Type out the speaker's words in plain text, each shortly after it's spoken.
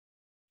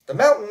The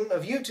mountain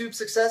of YouTube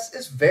success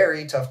is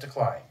very tough to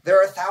climb.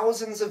 There are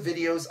thousands of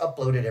videos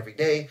uploaded every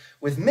day,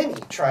 with many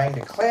trying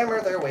to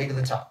clamber their way to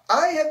the top.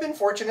 I have been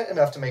fortunate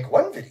enough to make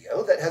one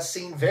video that has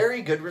seen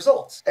very good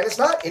results, and it's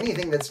not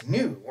anything that's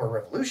new or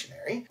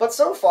revolutionary, but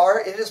so far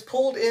it has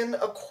pulled in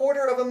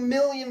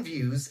 250,000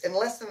 views in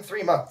less than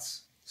 3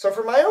 months. So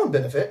for my own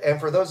benefit, and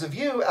for those of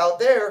you out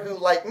there who,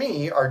 like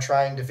me, are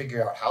trying to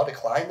figure out how to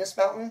climb this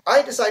mountain,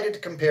 I decided to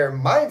compare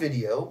my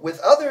video with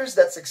others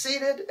that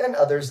succeeded and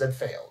others that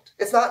failed.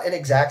 It's not an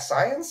exact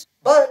science,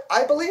 but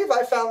I believe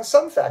I found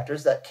some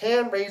factors that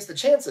can raise the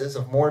chances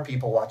of more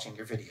people watching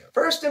your video.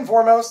 First and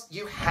foremost,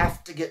 you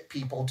have to get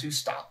people to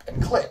stop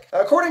and click.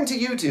 According to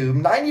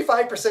YouTube,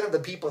 95% of the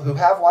people who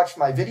have watched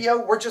my video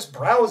were just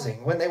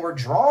browsing when they were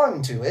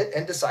drawn to it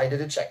and decided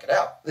to check it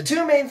out. The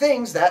two main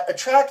things that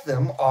attract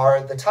them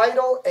are the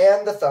title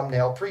and the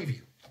thumbnail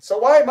preview. So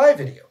why my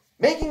video?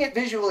 Making it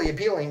visually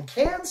appealing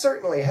can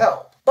certainly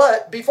help.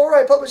 But before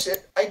I published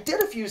it, I did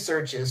a few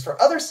searches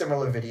for other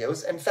similar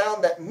videos and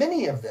found that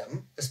many of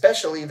them,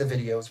 especially the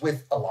videos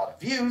with a lot of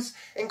views,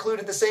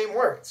 included the same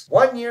words: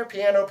 1 year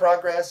piano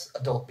progress,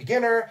 adult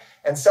beginner,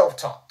 and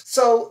self-taught.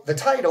 So the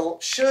title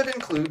should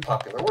include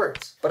popular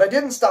words. But I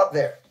didn't stop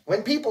there.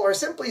 When people are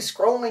simply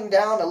scrolling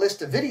down a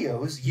list of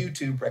videos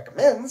YouTube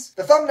recommends,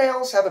 the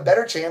thumbnails have a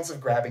better chance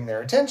of grabbing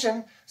their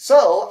attention,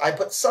 so I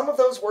put some of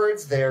those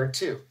words there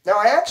too. Now,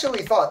 I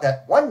actually thought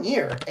that 1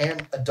 year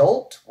and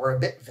adult were a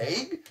bit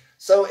vague,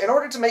 so in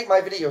order to make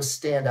my videos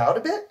stand out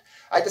a bit,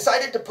 I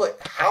decided to put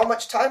how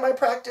much time I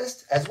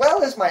practiced, as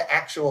well as my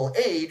actual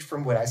age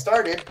from when I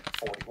started,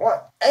 41.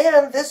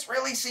 And this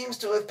really seems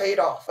to have paid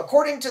off.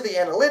 According to the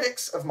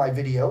analytics of my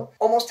video,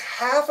 almost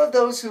half of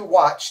those who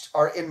watched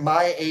are in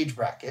my age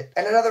bracket,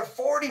 and another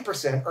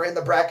 40% are in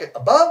the bracket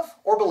above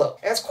or below.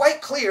 And it's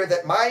quite clear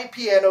that my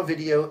piano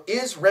video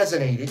is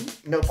resonating,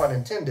 no pun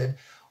intended,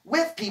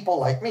 with people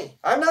like me.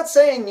 I'm not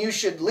saying you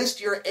should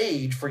list your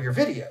age for your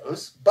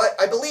videos, but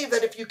I believe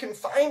that if you can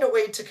find a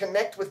way to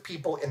connect with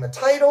people in the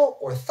title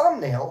or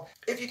thumbnail,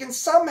 if you can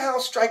somehow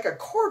strike a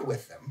chord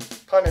with them,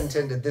 pun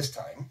intended this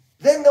time,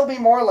 then they'll be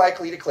more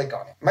likely to click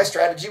on it. My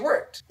strategy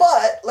worked.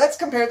 But let's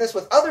compare this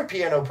with other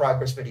piano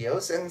progress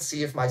videos and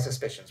see if my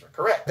suspicions were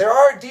correct. There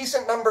are a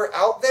decent number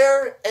out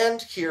there,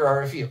 and here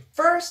are a few.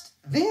 First,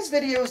 these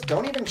videos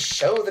don't even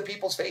show the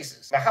people's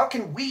faces. Now, how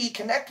can we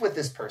connect with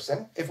this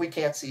person if we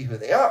can't see who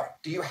they are?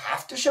 Do you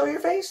have to show your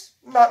face?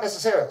 Not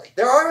necessarily.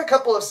 There are a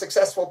couple of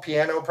successful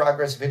piano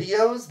progress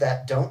videos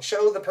that don't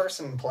show the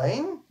person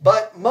playing,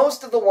 but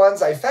most of the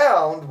ones I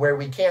found where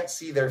we can't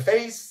see their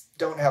face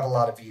don't have a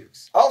lot of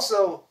views.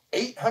 Also,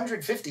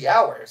 850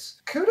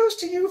 hours. Kudos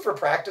to you for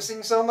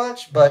practicing so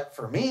much, but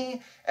for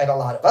me and a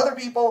lot of other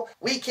people,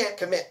 we can't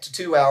commit to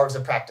 2 hours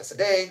of practice a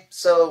day,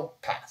 so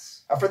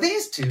pass. Now for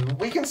these two,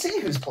 we can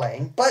see who's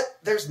playing, but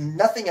there's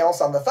nothing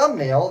else on the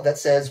thumbnail that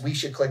says we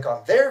should click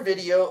on their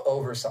video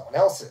over someone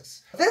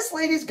else's. This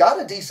lady's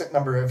got a decent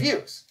number of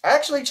views. I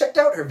actually checked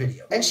out her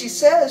video, and she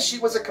says she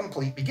was a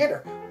complete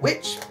beginner,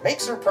 which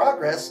makes her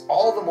progress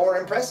all the more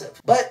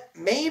impressive. But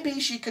maybe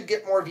she could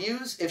get more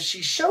views if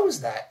she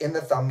shows that in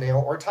the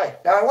thumbnail or title.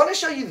 Now I want to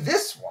show you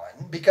this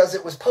one because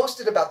it was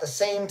posted about the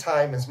same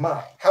time as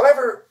mine.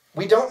 However,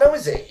 we don't know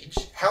his age,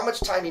 how much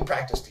time he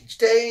practiced each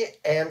day,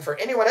 and for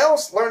anyone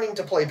else learning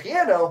to play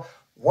piano,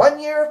 1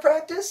 year of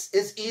practice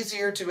is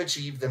easier to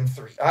achieve than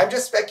 3. I'm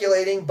just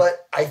speculating,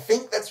 but I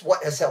think that's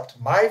what has helped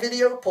my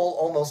video pull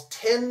almost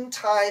 10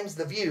 times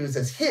the views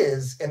as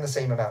his in the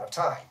same amount of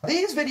time.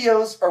 These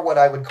videos are what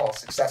I would call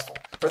successful.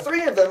 For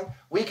 3 of them,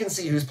 we can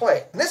see who's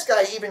playing. And this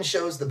guy even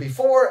shows the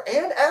before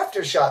and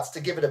after shots to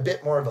give it a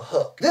bit more of a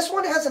hook. This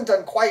one hasn't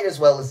done quite as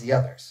well as the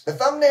others. The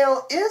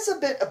thumbnail is a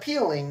bit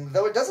appealing,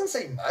 though it doesn't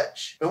say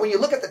much. But when you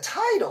look at the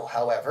title,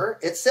 however,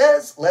 it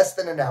says less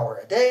than an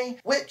hour a day,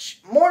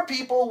 which more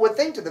people would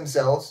think to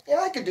themselves, yeah,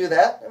 I could do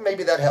that, and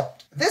maybe that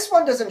helped. This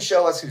one doesn't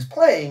show us who's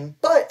playing,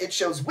 but it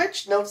shows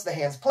which notes the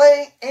hands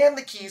play and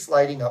the keys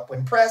lighting up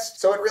when pressed,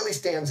 so it really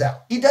stands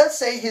out. He does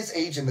say his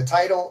age in the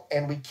title,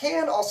 and we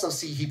can also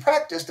see he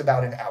practiced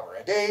about an hour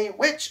a day,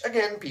 which,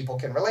 again, people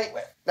can relate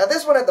with. Now,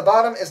 this one at the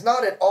bottom is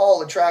not at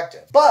all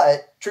attractive,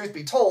 but truth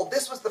be told,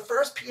 this was the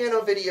first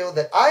piano video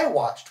that I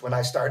watched when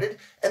I started,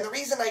 and the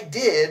reason I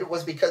did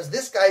was because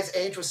this guy's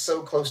age was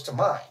so close to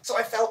mine. So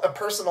I felt a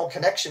personal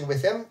connection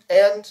with him,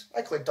 and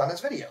I clicked on his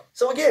video.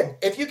 So again,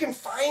 if you can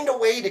find a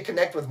way to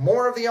connect with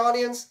more of the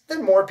audience,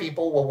 then more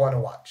people will want to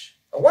watch.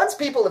 Once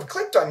people have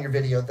clicked on your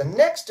video, the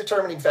next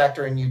determining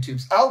factor in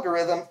YouTube's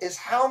algorithm is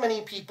how many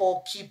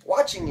people keep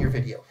watching your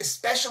video,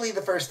 especially the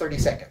first 30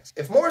 seconds.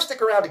 If more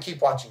stick around to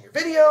keep watching your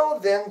video,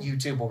 then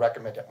YouTube will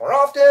recommend it more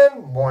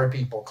often, more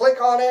people click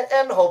on it,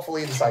 and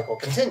hopefully the cycle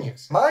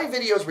continues. My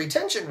video's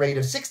retention rate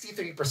of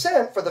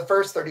 63% for the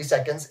first 30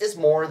 seconds is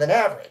more than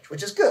average,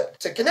 which is good.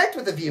 To connect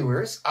with the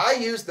viewers, I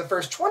used the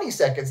first 20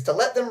 seconds to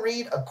let them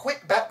read a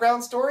quick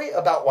background story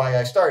about why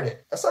I started.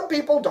 Now, some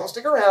people don't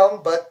stick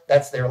around, but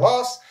that's their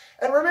loss.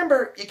 And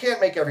remember, you can't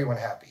make everyone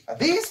happy. Now,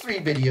 these 3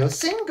 videos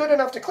seem good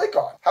enough to click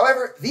on.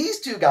 However, these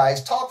 2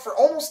 guys talk for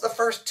almost the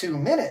first 2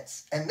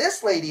 minutes, and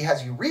this lady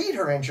has you read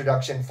her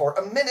introduction for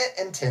 1 minute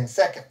and 10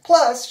 seconds.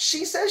 Plus,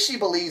 she says she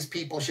believes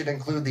people should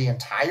include the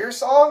entire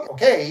song.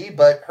 Okay,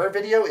 but her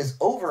video is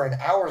over an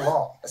hour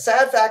long. A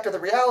sad fact of the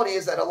reality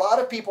is that a lot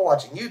of people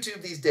watching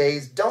YouTube these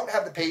days don't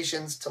have the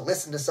patience to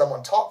listen to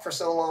someone talk for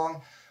so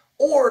long,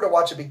 or to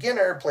watch a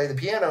beginner play the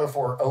piano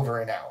for over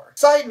an hour.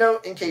 Side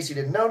note, in case you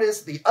didn't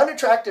notice, the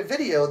unattractive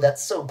video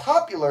that's so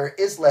popular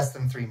is less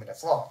than 3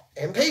 minutes long.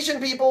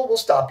 Impatient people will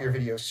stop your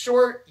videos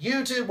short,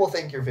 YouTube will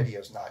think your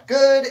video's not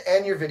good,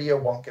 and your video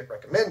won't get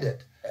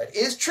recommended. It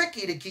is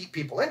tricky to keep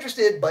people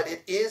interested, but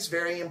it is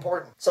very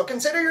important. So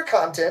consider your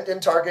content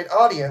and target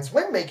audience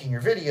when making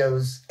your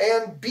videos,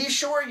 and be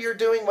sure you're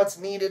doing what's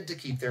needed to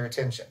keep their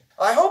attention.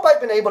 I hope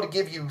I've been able to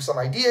give you some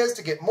ideas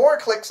to get more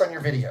clicks on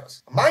your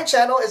videos. My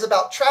channel is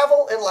about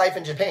travel and life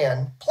in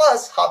Japan,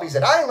 plus hobbies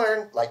that I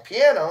learned, like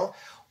piano,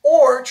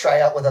 or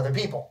try out with other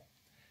people.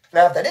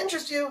 Now, if that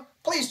interests you,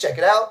 please check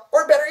it out,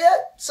 or better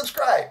yet,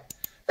 subscribe.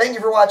 Thank you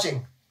for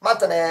watching.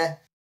 Mata ne!